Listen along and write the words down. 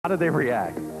did they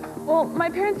react? Well, my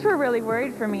parents were really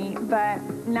worried for me, but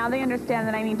now they understand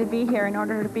that I need to be here in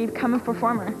order to become a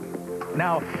performer.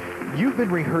 Now, you've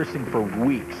been rehearsing for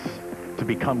weeks to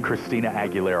become Christina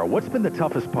Aguilera. What's been the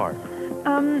toughest part?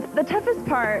 The toughest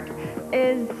part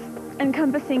is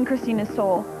encompassing Christina's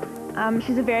soul.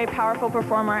 She's a very powerful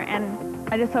performer, and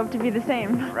I just hope to be the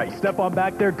same. All right, step on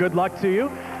back there. Good luck to you.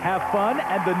 Have fun.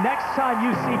 And the next time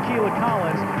you see Keela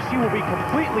Collins, she will be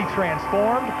completely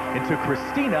transformed into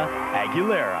Christina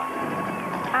Aguilera.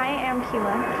 I am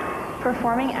Keela,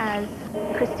 performing as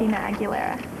Christina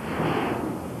Aguilera.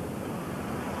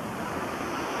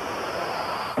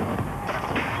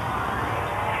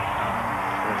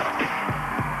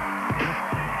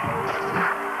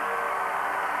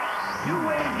 You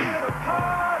ain't here to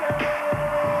party.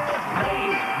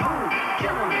 Hey, move,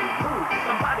 killing me, move.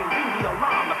 Somebody ring the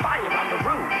alarm, the fire on the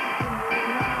roof.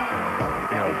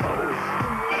 Elbows.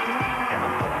 And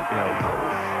I'm going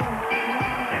elbows.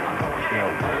 And I'm going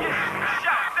elbows.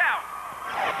 Shout out.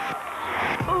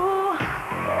 Ooh,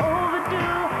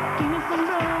 overdue. Give me some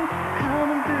room,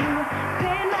 coming through.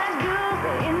 Pay my dues,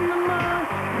 in the mood.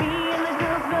 Me and the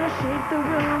girls gonna shake the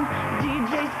room.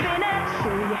 DJ spin it,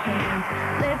 show your hands.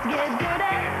 Let's get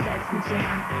dirty, let's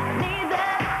jam. Need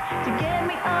that to get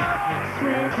me up.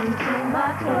 Sweating till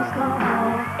my clothes come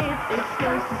off. It's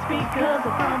explosive, speakers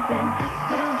are pumping.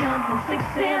 Still jumping 6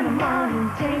 in the morning.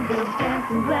 Tables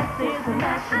dancing, glasses are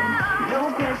mashing. No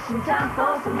question, time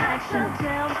for some action.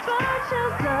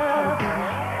 Temperature's up,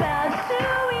 about to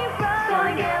erupt.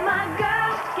 Gonna get my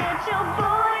girls, get your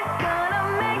boys,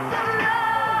 gonna make some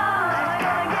noise.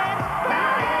 Gonna get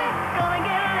rowdy, gonna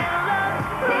get a little love,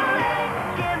 rowdy.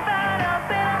 Get fired up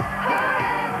in a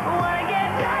hurry. Wanna get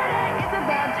dirty, it's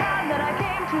about time that I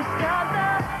came to start the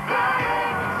party.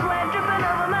 Sweat dripping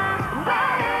over my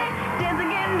body,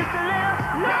 dancing getting just a little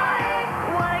naughty.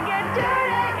 Wanna get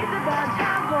dirty, it's about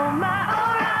time for my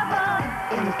arrival.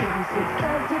 In the 76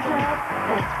 starts to drop,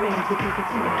 let's bring the ticket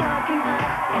to the parking lot.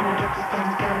 And I got you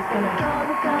some guys gonna call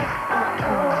the cops.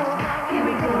 Uh-oh, here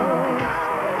we go.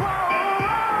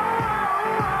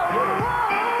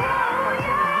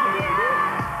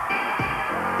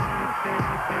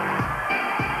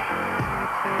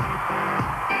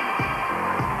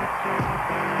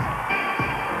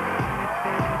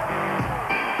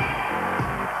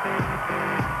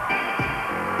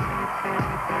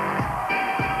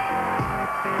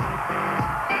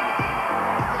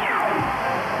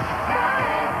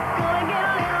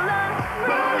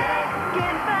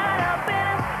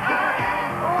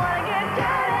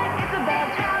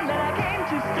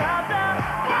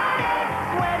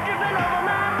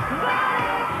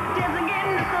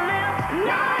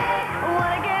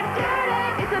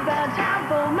 About time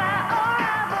for my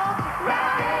arrival.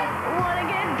 Rowdy, wanna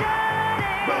get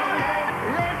dirty.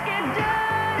 Let's get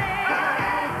dirty.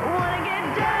 Wanna get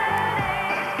dirty.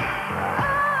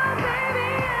 Oh, baby,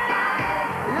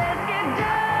 yeah. Let's get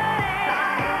dirty.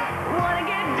 Wanna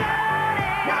get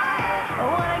dirty.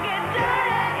 Wanna get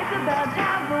dirty. It's about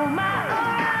time for my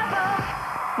arrival.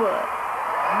 What?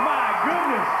 My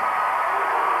goodness!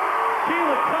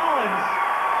 Keela Collins